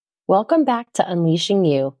Welcome back to Unleashing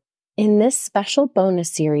You. In this special bonus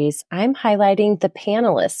series, I'm highlighting the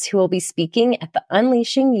panelists who will be speaking at the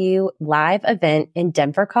Unleashing You live event in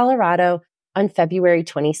Denver, Colorado on February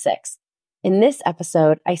 26th. In this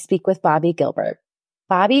episode, I speak with Bobbi Gilbert.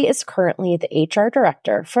 Bobbi is currently the HR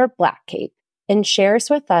director for Black Cape and shares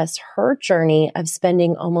with us her journey of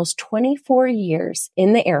spending almost 24 years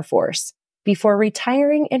in the Air Force before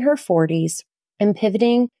retiring in her 40s and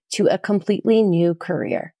pivoting to a completely new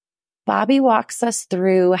career. Bobbi walks us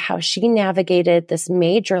through how she navigated this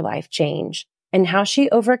major life change and how she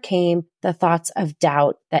overcame the thoughts of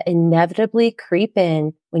doubt that inevitably creep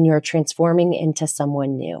in when you're transforming into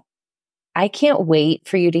someone new. I can't wait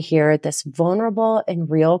for you to hear this vulnerable and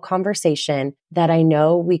real conversation that I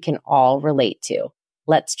know we can all relate to.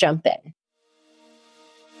 Let's jump in.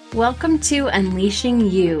 Welcome to Unleashing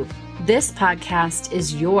You. This podcast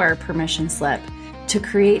is your permission slip to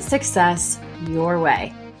create success your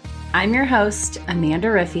way. I'm your host, Amanda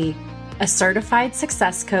Riffey, a certified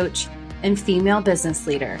success coach and female business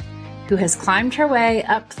leader who has climbed her way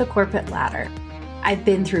up the corporate ladder. I've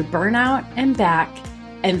been through burnout and back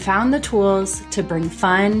and found the tools to bring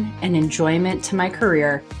fun and enjoyment to my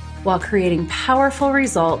career while creating powerful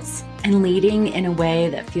results and leading in a way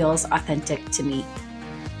that feels authentic to me.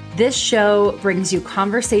 This show brings you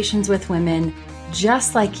conversations with women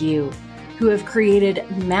just like you who have created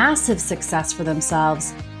massive success for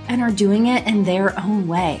themselves and are doing it in their own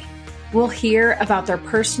way. We'll hear about their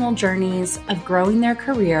personal journeys of growing their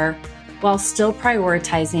career while still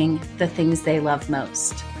prioritizing the things they love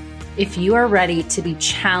most. If you are ready to be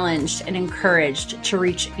challenged and encouraged to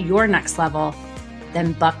reach your next level,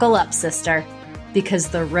 then buckle up, sister, because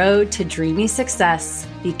the road to dreamy success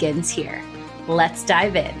begins here. Let's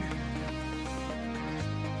dive in.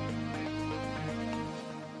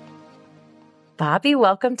 Bobbi,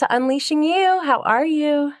 welcome to Unleashing You. How are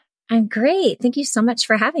you? I'm great. Thank you so much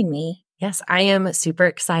for having me. Yes, I am super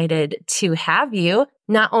excited to have you,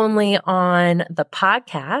 not only on the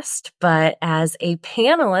podcast, but as a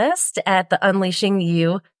panelist at the Unleashing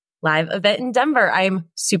You live event in Denver. I'm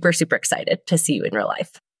super, super excited to see you in real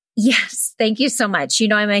life. Yes, thank you so much. You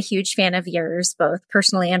know, I'm a huge fan of yours, both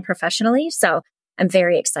personally and professionally. So I'm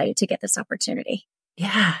very excited to get this opportunity.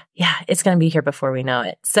 Yeah, it's going to be here before we know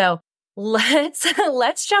it. So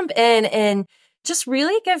let's jump in and just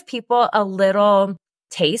really give people a little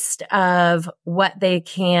taste of what they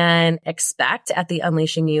can expect at the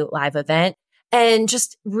Unleashing You live event and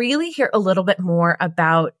just really hear a little bit more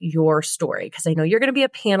about your story. Because I know you're going to be a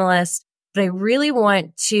panelist, but I really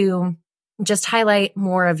want to just highlight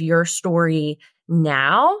more of your story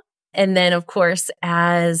now. And then, of course,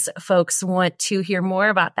 as folks want to hear more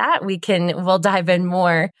about that, we'll dive in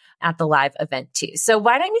more at the live event too. So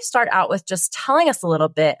why don't you start out with just telling us a little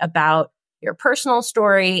bit about your personal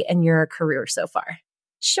story and your career so far?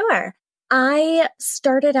 Sure. I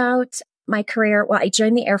started out my career, I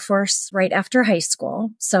joined the Air Force right after high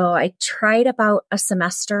school. So I tried about a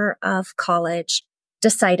semester of college,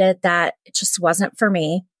 decided that it just wasn't for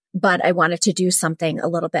me, but I wanted to do something a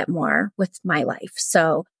little bit more with my life.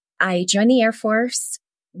 So I joined the Air Force,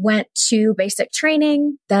 went to basic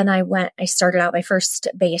training. Then I started out, my first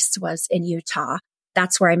base was in Utah.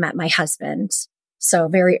 That's where I met my husband. So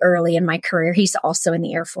very early in my career, he's also in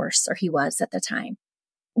the Air Force, or he was at the time.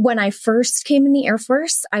 When I first came in the Air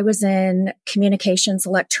Force, I was in communications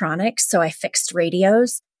electronics. So I fixed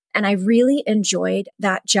radios and I really enjoyed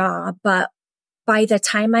that job. But by the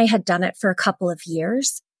time I had done it for a couple of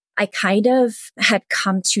years, I kind of had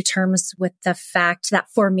come to terms with the fact that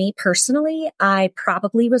for me personally, I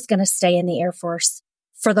probably was going to stay in the Air Force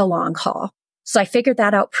for the long haul. So I figured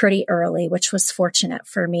that out pretty early, which was fortunate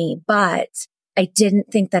for me. But I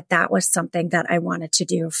didn't think that that was something that I wanted to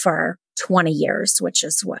do for 20 years, which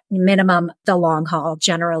is what minimum the long haul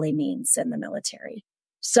generally means in the military.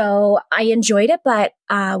 So I enjoyed it, but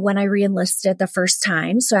when I reenlisted the first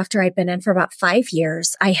time, so after I'd been in for about 5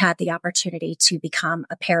 years, I had the opportunity to become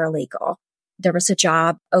a paralegal. There was a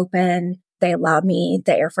job open. The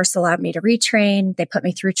Air Force allowed me to retrain. They put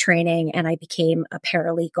me through training and I became a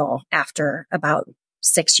paralegal after about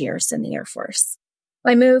 6 years in the Air Force.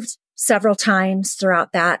 I moved several times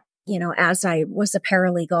throughout that, as I was a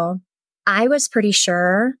paralegal. I was pretty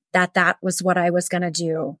sure that that was what I was going to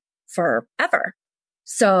do forever.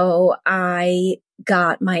 So I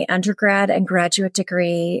got my undergrad and graduate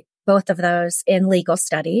degree, both of those in legal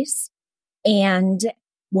studies, and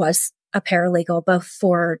was a paralegal both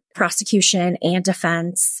for prosecution and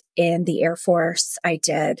defense in the Air Force. I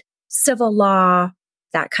did civil law,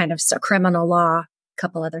 that kind of stuff, criminal law, a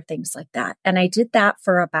couple other things like that. And I did that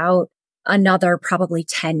for about another probably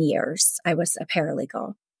 10 years. I was a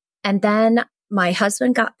paralegal. And then my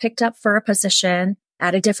husband got picked up for a position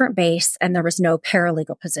at a different base, and there was no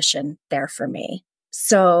paralegal position there for me.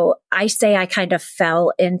 So I say I kind of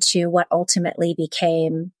fell into what ultimately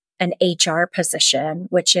became an HR position,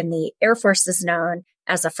 which in the Air Force is known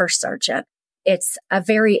as a first sergeant. It's a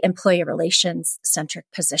very employee relations centric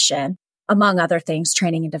position, among other things,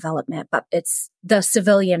 training and development, but it's the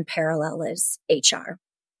civilian parallel is HR.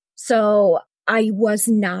 So I was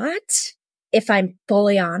not, if I'm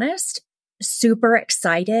fully honest, super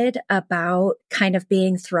excited about kind of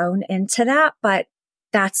being thrown into that. But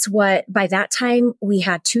that's what, by that time, we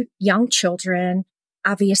had 2 young children.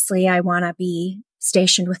 Obviously, I want to be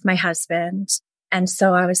stationed with my husband. And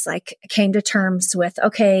so I was like, came to terms with,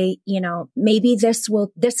 okay, maybe this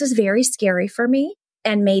is very scary for me.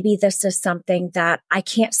 And maybe this is something that I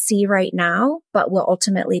can't see right now, but will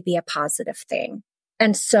ultimately be a positive thing.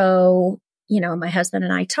 And so, my husband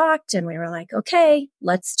and I talked and we were like, okay,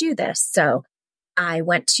 let's do this. So I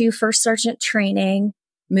went to first sergeant training,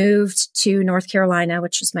 moved to North Carolina,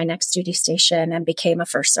 which was my next duty station, and became a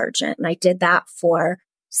first sergeant. And I did that for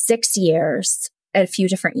 6 years at a few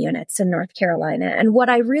different units in North Carolina. And what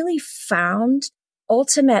I really found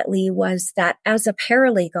ultimately was that as a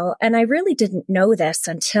paralegal, and I really didn't know this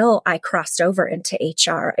until I crossed over into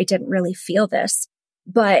HR, I didn't really feel this.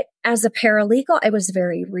 But as a paralegal, I was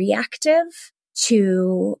very reactive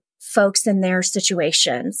to folks in their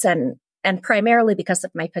situations. And primarily because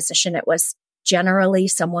of my position, it was generally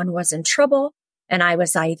someone was in trouble and I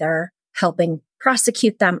was either helping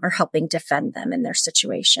prosecute them or helping defend them in their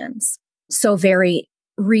situations. So very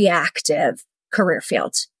reactive career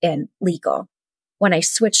field in legal. When I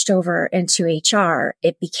switched over into HR,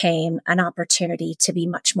 it became an opportunity to be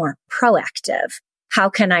much more proactive. How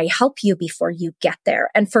can I help you before you get there?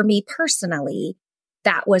 And for me personally,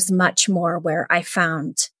 that was much more where I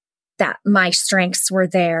found that my strengths were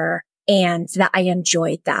there and that I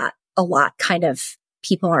enjoyed that a lot. Kind of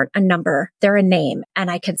people aren't a number, they're a name, and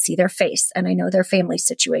I can see their face and I know their family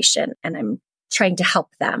situation and I'm trying to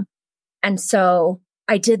help them. And so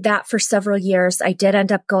I did that for several years. I did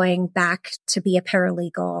end up going back to be a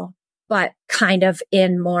paralegal, but kind of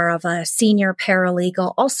in more of a senior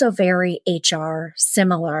paralegal, also very HR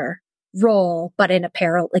similar role, but in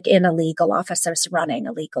in a legal office. I was running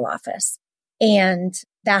a legal office. And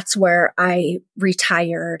that's where I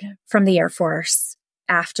retired from the Air Force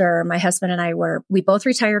after my husband and I we both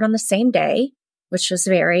retired on the same day, which was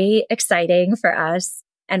very exciting for us.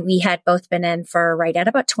 And we had both been in for right at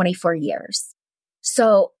about 24 years.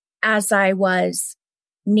 So as I was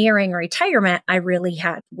nearing retirement, I really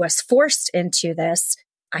was forced into this.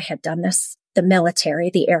 I had done the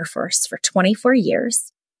military, the Air Force for 24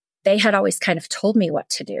 years. They had always kind of told me what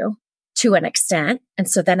to do to an extent. And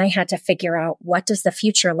so then I had to figure out, what does the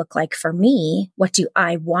future look like for me? What do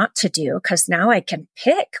I want to do? Because now I can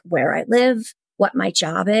pick where I live, what my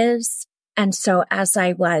job is. And so as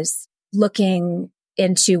I was looking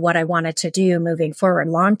into what I wanted to do moving forward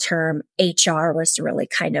long term, HR was really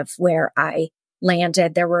kind of where I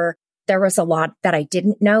landed. There was a lot that I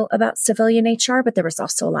didn't know about civilian HR, but there was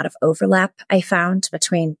also a lot of overlap I found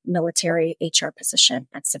between military HR position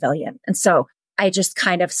and civilian. And so I just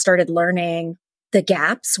kind of started learning the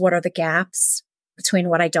gaps. What are the gaps between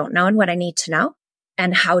what I don't know and what I need to know?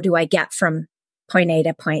 And how do I get from point A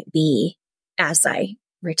to point B as I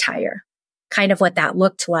retire? Kind of what that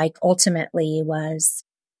looked like ultimately was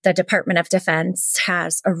the Department of Defense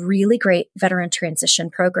has a really great veteran transition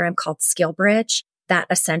program called SkillBridge that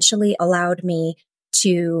essentially allowed me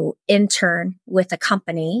to intern with a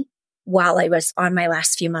company while I was on my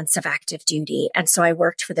last few months of active duty. And so I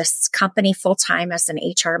worked for this company full time as an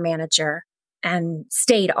HR manager and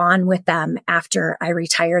stayed on with them after I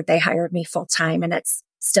retired. They hired me full time, and it's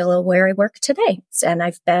still where I work today. And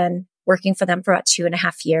I've been working for them for about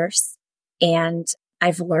 2.5 years. And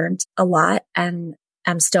I've learned a lot and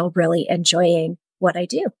I'm still really enjoying what I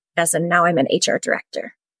do. Now I'm an HR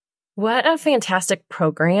director. What a fantastic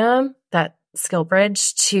program, that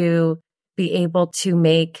SkillBridge, to be able to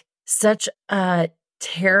make such a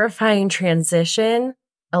terrifying transition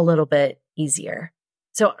a little bit easier.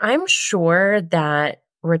 So I'm sure that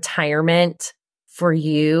retirement for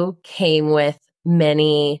you came with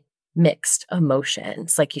many mixed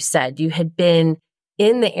emotions. Like you said, you had been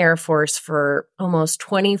in the Air Force for almost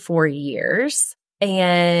 24 years.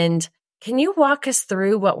 And can you walk us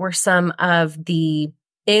through what were some of the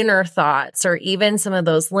inner thoughts or even some of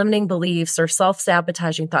those limiting beliefs or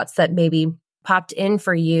self-sabotaging thoughts that maybe popped in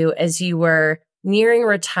for you as you were nearing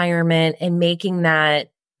retirement and making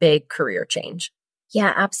that big career change?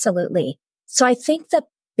 Yeah, absolutely. So I think the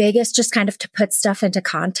biggest, just kind of to put stuff into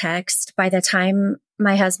context, by the time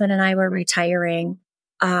my husband and I were retiring,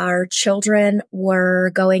 our children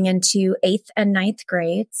were going into 8th and 9th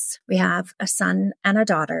grades. We have a son and a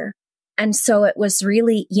daughter. And so it was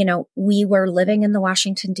really, we were living in the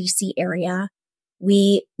Washington, D.C. area.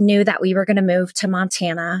 We knew that we were going to move to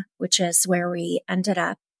Montana, which is where we ended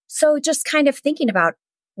up. So just kind of thinking about,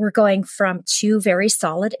 we're going from two very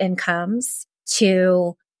solid incomes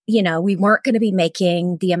to, we weren't going to be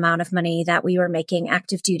making the amount of money that we were making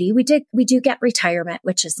active duty. We do get retirement,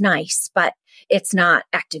 which is nice, but it's not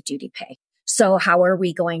active duty pay. So how are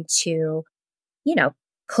we going to,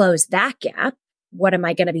 close that gap? What am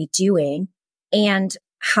I going to be doing? And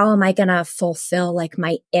how am I going to fulfill like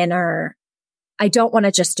my inner, I don't want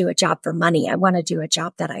to just do a job for money. I want to do a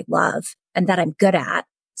job that I love and that I'm good at.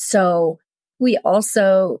 So we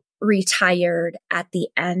also retired at the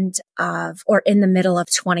end of, or in the middle of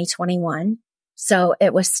 2021. So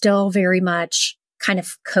it was still very much kind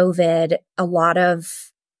of COVID, a lot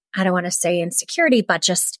of, I don't want to say insecurity, but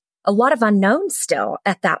just a lot of unknown still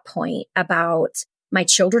at that point about my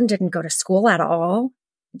children didn't go to school at all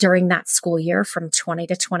during that school year from 20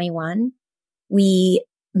 to 21. We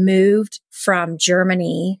moved from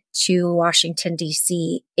Germany to Washington,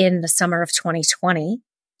 D.C. in the summer of 2020.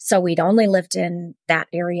 So we'd only lived in that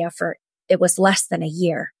area it was less than a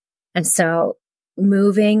year. And so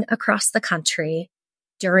moving across the country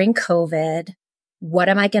during COVID, what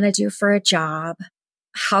am I going to do for a job?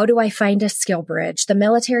 How do I find a skill bridge? The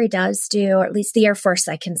military does do, or at least the Air Force,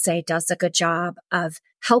 I can say, does a good job of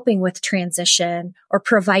helping with transition or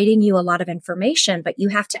providing you a lot of information, but you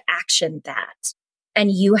have to action that.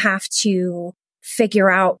 And you have to figure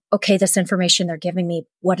out, okay, this information they're giving me,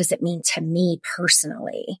 what does it mean to me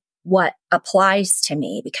personally? What applies to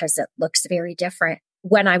me? Because it looks very different.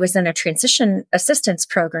 When I was in a transition assistance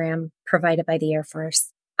program provided by the Air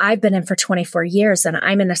Force, I've been in for 24 years and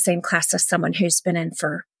I'm in the same class as someone who's been in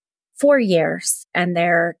for 4 years and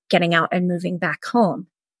they're getting out and moving back home.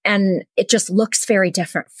 And it just looks very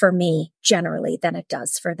different for me generally than it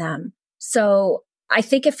does for them. So I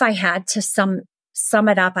think if I had to sum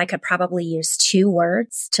it up, I could probably use 2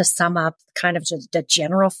 words to sum up kind of just the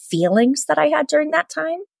general feelings that I had during that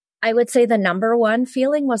time. I would say the number 1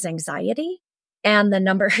 feeling was anxiety and the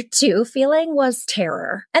number 2 feeling was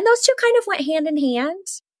terror. And those two kind of went hand in hand.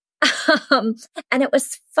 And it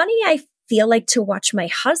was funny, I feel like, to watch my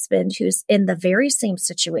husband, who's in the very same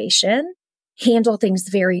situation, handle things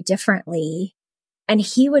very differently. And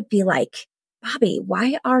he would be like, Bobbi,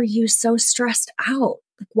 why are you so stressed out?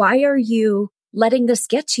 Why are you letting this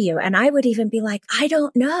get to you? And I would even be like, I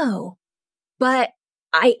don't know, but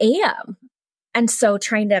I am. And so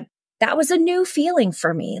that was a new feeling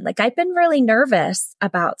for me. Like I've been really nervous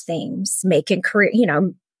about things, making career,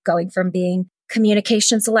 going from being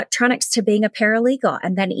communications electronics to being a paralegal.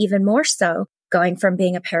 And then even more so going from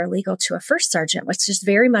being a paralegal to a first sergeant, which is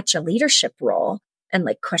very much a leadership role, and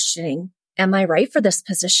like questioning, am I right for this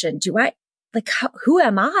position? Who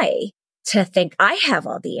am I to think I have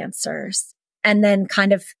all the answers? And then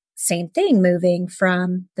kind of same thing, moving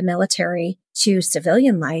from the military to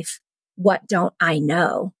civilian life. What don't I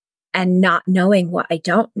know? And not knowing what I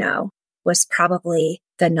don't know was probably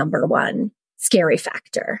the number 1 scary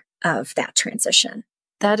factor of that transition.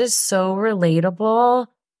 That is so relatable.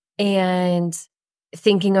 And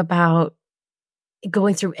thinking about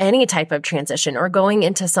going through any type of transition or going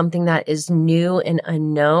into something that is new and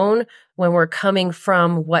unknown, when we're coming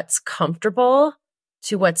from what's comfortable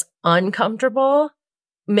to what's uncomfortable,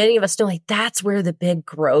 many of us know like that's where the big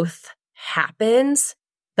growth happens.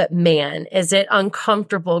 But man, is it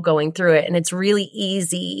uncomfortable going through it. And it's really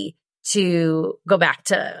easy to go back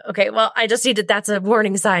to, okay, well, that's a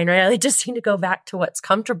warning sign, right? I just need to go back to what's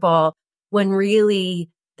comfortable, when really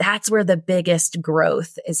that's where the biggest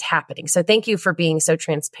growth is happening. So thank you for being so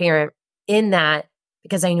transparent in that,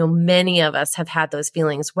 because I know many of us have had those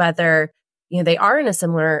feelings, whether, they are in a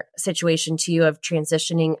similar situation to you of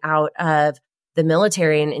transitioning out of the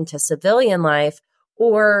military and into civilian life,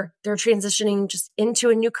 or they're transitioning just into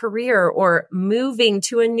a new career or moving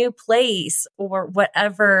to a new place or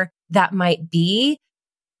whatever that might be.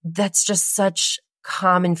 That's just such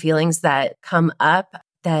common feelings that come up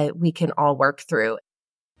that we can all work through.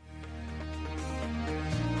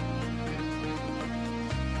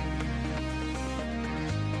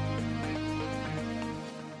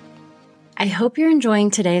 I hope you're enjoying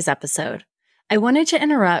today's episode. I wanted to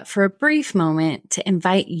interrupt for a brief moment to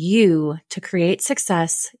invite you to create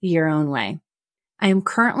success your own way. I am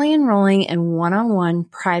currently enrolling in one-on-one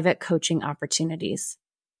private coaching opportunities.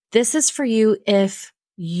 This is for you if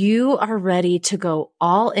you are ready to go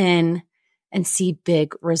all in and see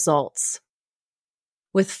big results.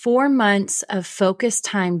 With 4 months of focused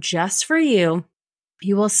time just for you,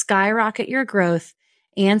 you will skyrocket your growth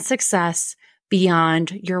and success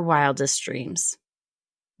beyond your wildest dreams.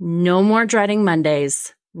 No more dreading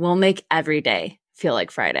Mondays. We'll make every day feel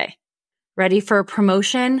like Friday. Ready for a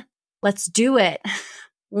promotion? Let's do it.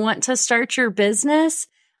 Want to start your business?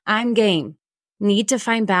 I'm game. Need to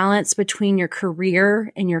find balance between your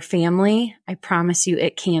career and your family? I promise you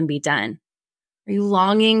it can be done. Are you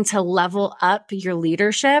longing to level up your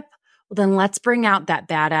leadership? Well, then let's bring out that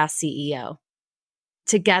badass CEO.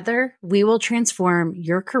 Together, we will transform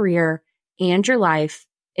your career and your life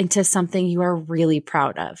into something you are really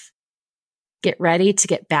proud of. Get ready to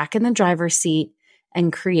get back in the driver's seat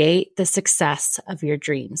and create the success of your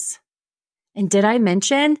dreams. And did I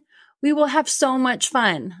mention we will have so much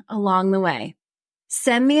fun along the way?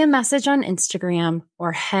 Send me a message on Instagram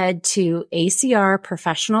or head to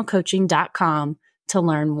acrprofessionalcoaching.com to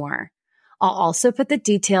learn more. I'll also put the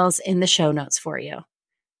details in the show notes for you.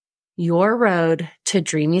 Your road to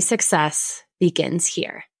dreamy success begins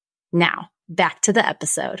here. Now, back to the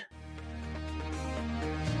episode.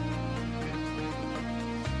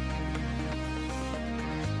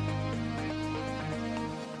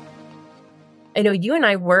 I know you and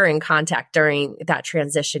I were in contact during that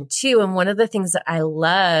transition too. And one of the things that I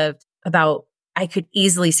loved about, I could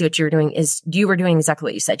easily see what you were doing is you were doing exactly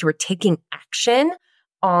what you said. You were taking action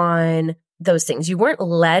on those things. You weren't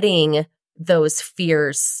letting those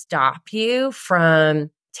fears stop you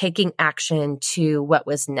from taking action to what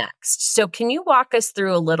was next. So can you walk us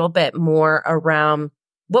through a little bit more around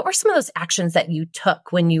what were some of those actions that you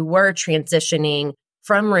took when you were transitioning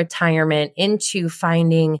from retirement into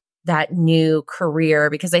finding that new career?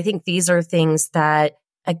 Because I think these are things that,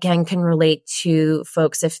 again, can relate to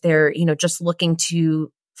folks if they're, just looking to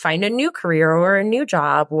find a new career or a new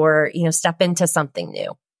job or, step into something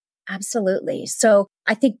new. Absolutely. So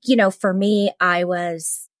I think, for me, I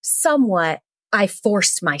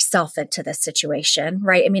forced myself into this situation,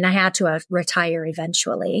 right? I mean, I had to retire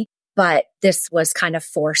eventually, but this was kind of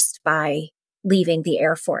forced by leaving the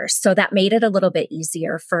Air Force. So that made it a little bit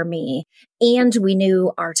easier for me. And we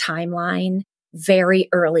knew our timeline very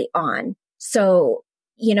early on. So,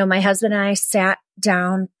 my husband and I sat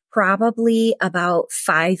down probably about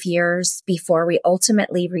 5 years before we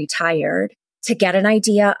ultimately retired to get an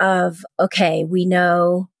idea of, okay, we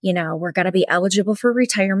know, we're going to be eligible for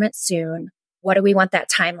retirement soon. What do we want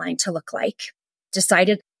that timeline to look like?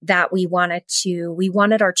 Decided that we wanted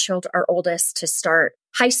our oldest to start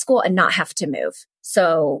high school and not have to move.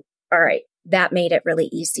 So, all right, that made it really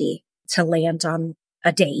easy to land on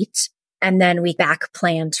a date. And then we back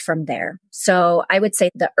planned from there. So I would say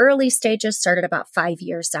the early stages started about 5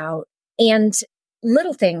 years out, and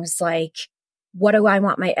little things like, what do I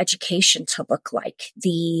want my education to look like?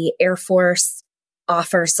 The Air Force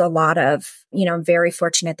offers a lot of, I'm very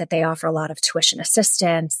fortunate that they offer a lot of tuition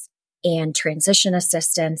assistance and transition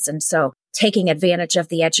assistance. And so taking advantage of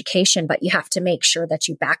the education, but you have to make sure that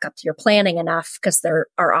you back up your planning enough because there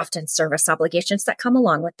are often service obligations that come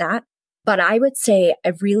along with that. But I would say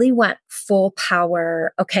I really went full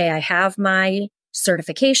power. Okay, I have my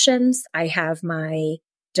certifications. I have my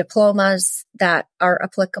diplomas that are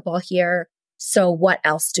applicable here. So what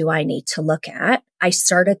else do I need to look at? I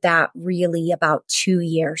started that really about 2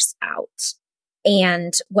 years out.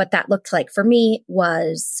 And what that looked like for me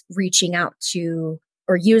was reaching out to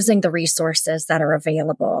or using the resources that are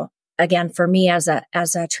available. Again, for me as a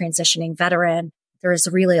transitioning veteran, there is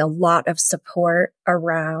really a lot of support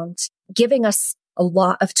around giving us a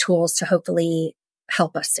lot of tools to hopefully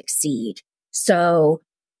help us succeed. So,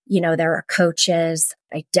 there are coaches.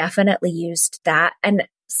 I definitely used that. And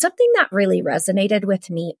something that really resonated with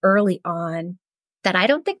me early on that I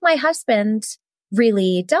don't think my husband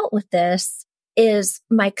really dealt with this is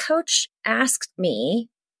my coach asked me,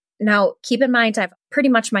 now keep in mind, I've pretty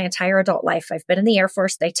much my entire adult life, I've been in the Air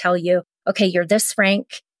Force. They tell you, okay, you're this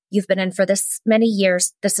rank. You've been in for this many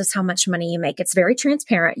years. This is how much money you make. It's very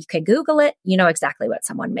transparent. You can Google it. You know exactly what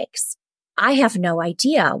someone makes. I have no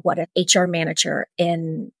idea what an HR manager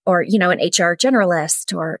an HR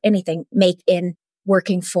generalist or anything make in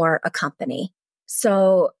working for a company.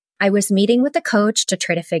 So I was meeting with the coach to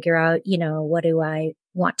try to figure out, what do I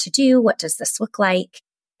want to do? What does this look like?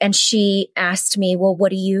 And she asked me, well, what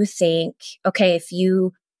do you think? Okay, if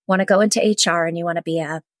you want to go into HR and you want to be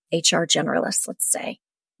a HR generalist, let's say,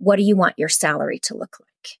 what do you want your salary to look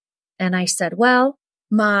like? And I said, well,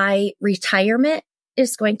 my retirement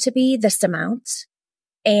is going to be this amount.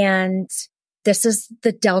 And this is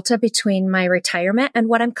the delta between my retirement and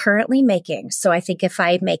what I'm currently making. So I think if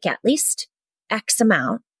I make at least X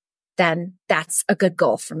amount, then that's a good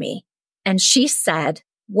goal for me. And she said,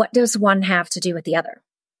 what does one have to do with the other?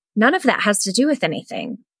 None of that has to do with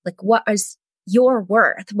anything. Like, what is your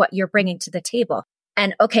worth, what you're bringing to the table?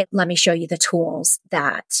 And okay, let me show you the tools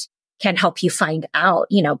that can help you find out,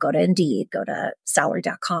 go to Indeed, go to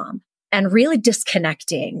salary.com, and really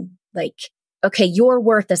disconnecting, like, okay, your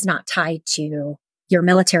worth is not tied to your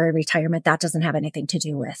military retirement. That doesn't have anything to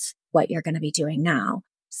do with what you're going to be doing now.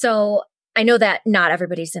 So I know that not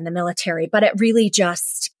everybody's in the military, but it really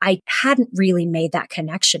I hadn't really made that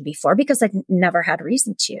connection before because I'd never had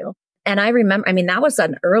reason to. And I remember, that was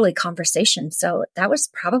an early conversation. So that was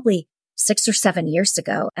probably 6 or 7 years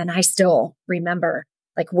ago. And I still remember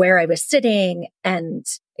like where I was sitting and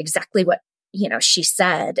exactly what, she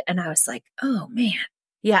said. And I was like, oh man.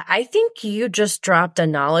 Yeah, I think you just dropped a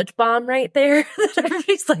knowledge bomb right there.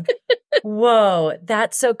 Everybody's like, whoa,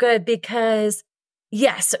 that's so good. Because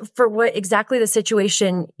yes, for what exactly the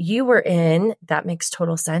situation you were in, that makes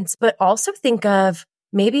total sense. But also think of,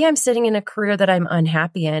 maybe I'm sitting in a career that I'm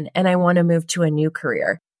unhappy in and I want to move to a new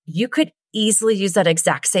career. You could easily use that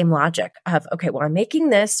exact same logic of, okay, well, I'm making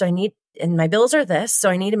this, so and my bills are this, so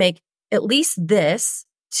I need to make at least this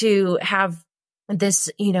to have this,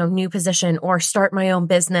 new position or start my own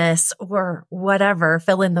business or whatever,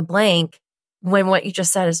 fill in the blank. When what you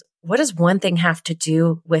just said is, what does one thing have to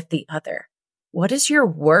do with the other? What is your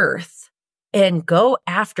worth? And go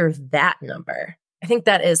after that number. I think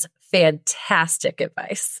that is fantastic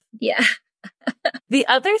advice. Yeah. The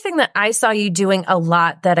other thing that I saw you doing a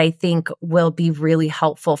lot that I think will be really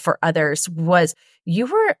helpful for others was you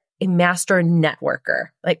were a master networker.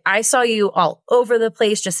 Like I saw you all over the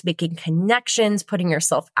place, just making connections, putting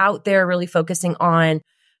yourself out there, really focusing on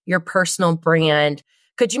your personal brand.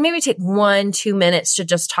 Could you maybe take 1-2 minutes to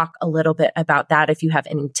just talk a little bit about that if you have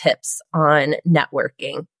any tips on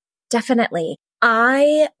networking? Definitely.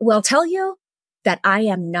 I will tell you that I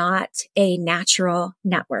am not a natural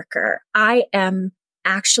networker. I am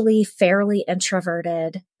actually fairly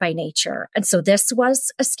introverted by nature. And so this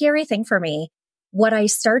was a scary thing for me. What I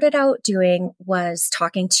started out doing was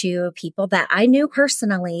talking to people that I knew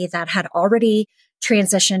personally that had already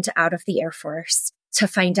transitioned out of the Air Force to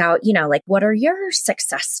find out, like, what are your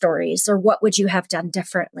success stories or what would you have done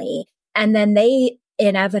differently? And then they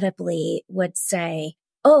inevitably would say,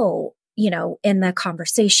 oh, in the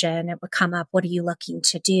conversation, it would come up, what are you looking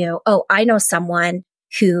to do? Oh, I know someone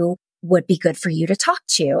who would be good for you to talk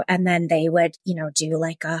to. And then they would, do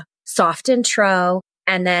like a soft intro.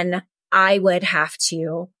 And then I would have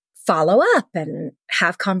to follow up and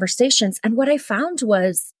have conversations. And what I found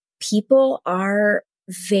was people are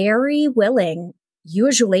very willing.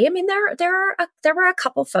 Usually, there were a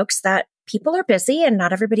couple folks that people are busy and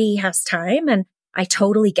not everybody has time. And I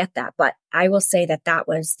totally get that. But I will say that that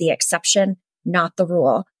was the exception, not the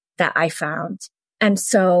rule that I found. And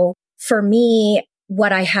so for me,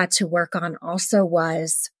 what I had to work on also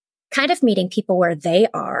was kind of meeting people where they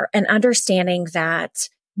are and understanding that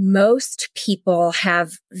most people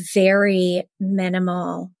have very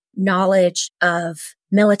minimal knowledge of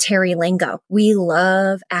military lingo. We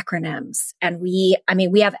love acronyms and we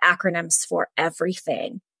have acronyms for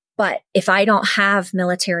everything. But if I don't have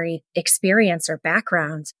military experience or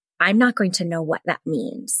background, I'm not going to know what that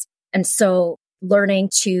means. And so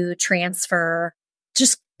learning to transfer,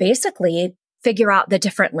 just basically figure out the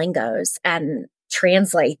different lingos and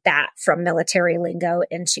translate that from military lingo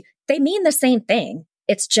into, they mean the same thing.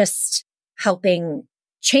 It's just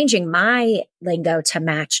changing my lingo to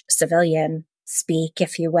match civilian speak,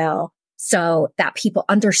 if you will, so that people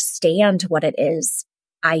understand what it is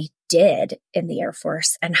I did in the Air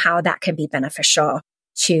Force and how that can be beneficial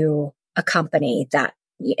to a company that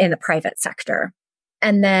in the private sector.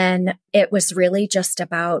 And then it was really just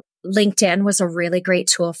about LinkedIn was a really great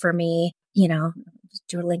tool for me,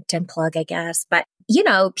 do a LinkedIn plug, I guess. But,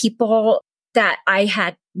 people that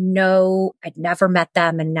I'd never met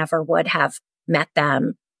them and never would have met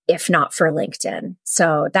them if not for LinkedIn.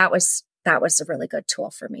 So that was a really good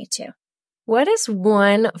tool for me too. What is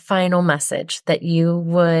one final message that you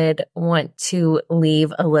would want to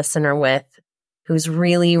leave a listener with who's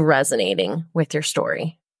really resonating with your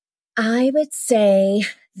story? I would say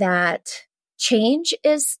that change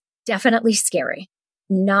is definitely scary.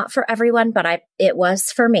 Not for everyone, but it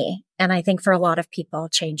was for me. And I think for a lot of people,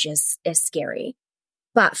 change is scary.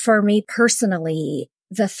 But for me personally,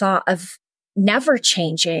 the thought of never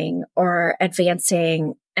changing or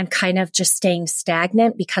advancing and kind of just staying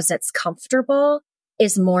stagnant because it's comfortable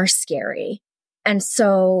is more scary. And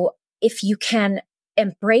so if you can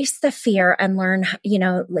embrace the fear and learn,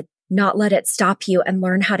 not let it stop you and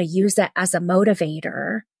learn how to use it as a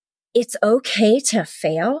motivator, it's okay to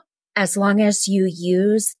fail. as long as you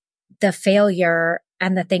use the failure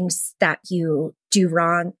and the things that you do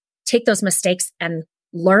wrong, take those mistakes and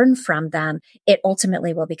learn from them, it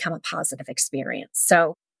ultimately will become a positive experience.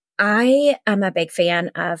 So I am a big fan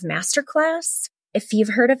of Masterclass, if you've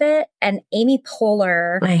heard of it. And Amy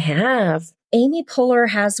Poehler. I have. Amy Poehler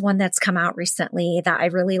has one that's come out recently that I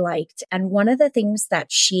really liked. And one of the things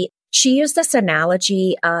that she used this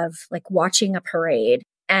analogy of like watching a parade,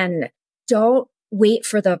 and don't wait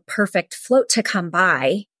for the perfect float to come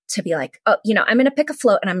by to be like, oh, I'm going to pick a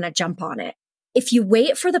float and I'm going to jump on it. If you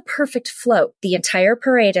wait for the perfect float, the entire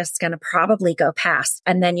parade is going to probably go past.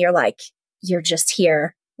 And then you're just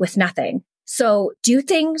here with nothing. So do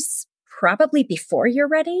things probably before you're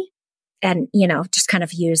ready and, just kind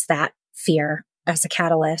of use that fear as a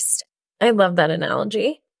catalyst. I love that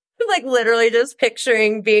analogy. Like literally just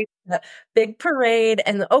picturing being a big parade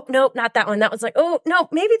and oh, nope, not that one. That was like, oh, no,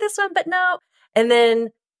 maybe this one, but no. And then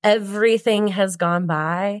everything has gone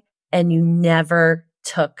by and you never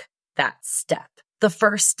took that step. The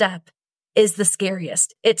first step is the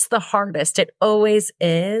scariest. It's the hardest. It always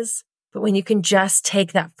is. But when you can just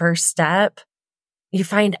take that first step, you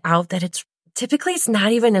find out that it's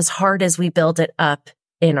not even as hard as we build it up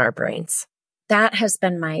in our brains. That has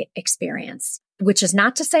been my experience, which is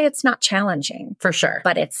not to say it's not challenging. For sure.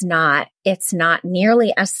 But it's not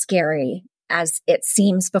nearly as scary as it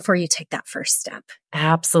seems before you take that first step.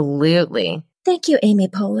 Absolutely. Thank you, Amy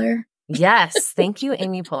Poehler. Yes. Thank you,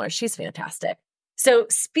 Amy Poehler. She's fantastic. So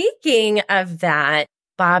speaking of that,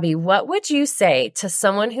 Bobbi, what would you say to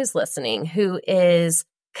someone who's listening who is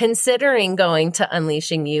considering going to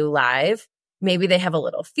Unleashing You Live? Maybe they have a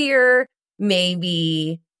little fear.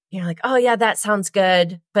 Maybe you're like, oh yeah, that sounds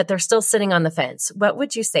good, but they're still sitting on the fence. What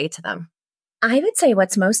would you say to them? I would say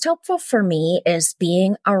what's most helpful for me is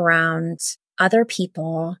being around other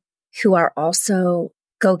people who are also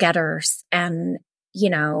go-getters and,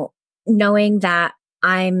 knowing that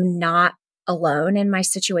I'm not alone in my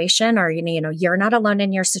situation, or, you're not alone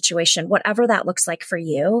in your situation, whatever that looks like for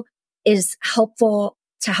you, is helpful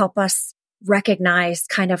to help us recognize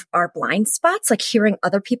kind of our blind spots, like hearing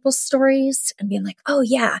other people's stories and being like, oh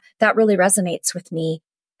yeah, that really resonates with me.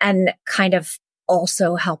 And kind of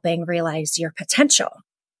also helping realize your potential.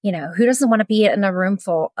 Who doesn't want to be in a room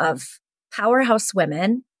full of powerhouse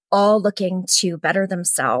women all looking to better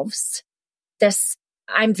themselves?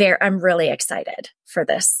 I'm really excited for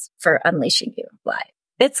this, for Unleashing You Live.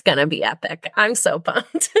 It's going to be epic. I'm so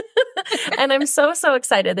pumped. And I'm so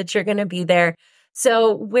excited that you're going to be there.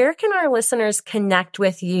 So where can our listeners connect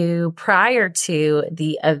with you prior to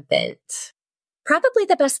the event? Probably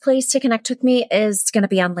the best place to connect with me is going to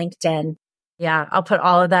be on LinkedIn. Yeah, I'll put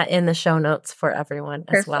all of that in the show notes for everyone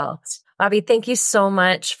as well. Bobbi, thank you so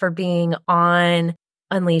much for being on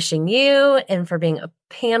Unleashing You and for being a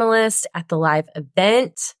panelist at the live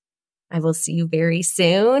event. I will see you very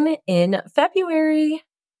soon in February.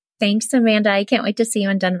 Thanks, Amanda. I can't wait to see you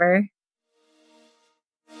in Denver.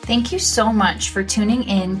 Thank you so much for tuning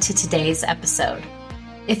in to today's episode.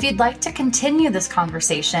 If you'd like to continue this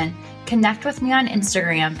conversation, connect with me on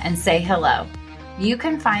Instagram and say hello. You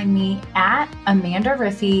can find me at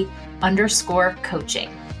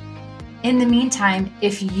AmandaRiffy_coaching. In the meantime,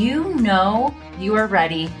 if you know you are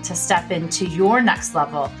ready to step into your next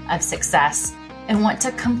level of success and want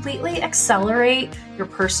to completely accelerate your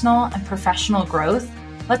personal and professional growth,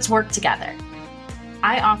 let's work together.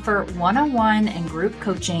 I offer one-on-one and group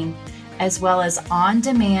coaching, as well as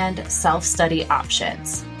on-demand self-study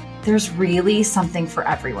options. There's really something for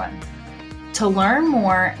everyone. To learn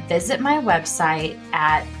more, visit my website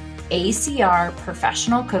at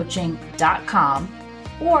acrprofessionalcoaching.com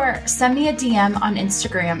or send me a DM on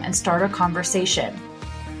Instagram and start a conversation.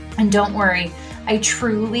 And don't worry, I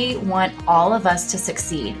truly want all of us to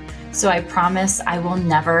succeed, so I promise I will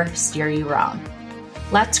never steer you wrong.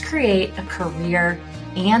 Let's create a career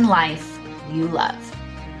and life you love.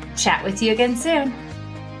 Chat with you again soon.